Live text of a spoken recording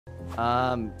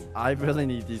I really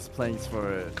need these planks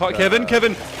for Kevin,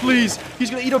 please. He's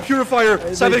gonna eat a purifier.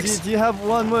 Savix. Do you have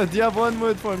one wood? Do you have one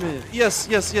wood for me? Yes.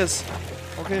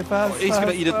 Okay, fast. He's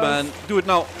gonna eat it, man. Do it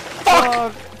now.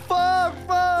 Fuck!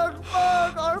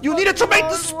 You needed to make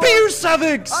the spear,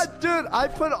 Savix! Dude, I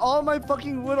put all my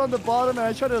fucking wood on the bottom and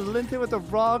I tried to lint it with a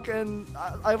rock and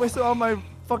I wasted all my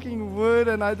fucking wood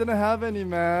and I didn't have any,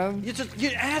 man.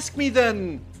 You asked me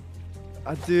then.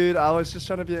 Dude, I was just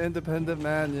trying to be an independent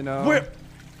man, you know.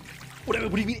 What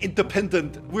do you mean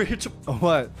independent? We're here to...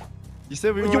 What? You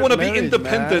said we were You want to be married,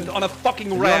 independent man. on a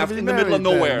fucking raft in the middle of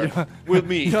nowhere with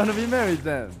me. You want to be married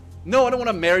then? No, I don't want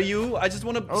to marry you. I just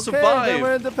want to survive. Okay, then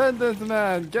we're independent,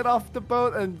 man. Get off the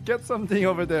boat and get something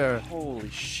over there. Holy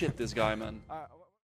shit, this guy, man.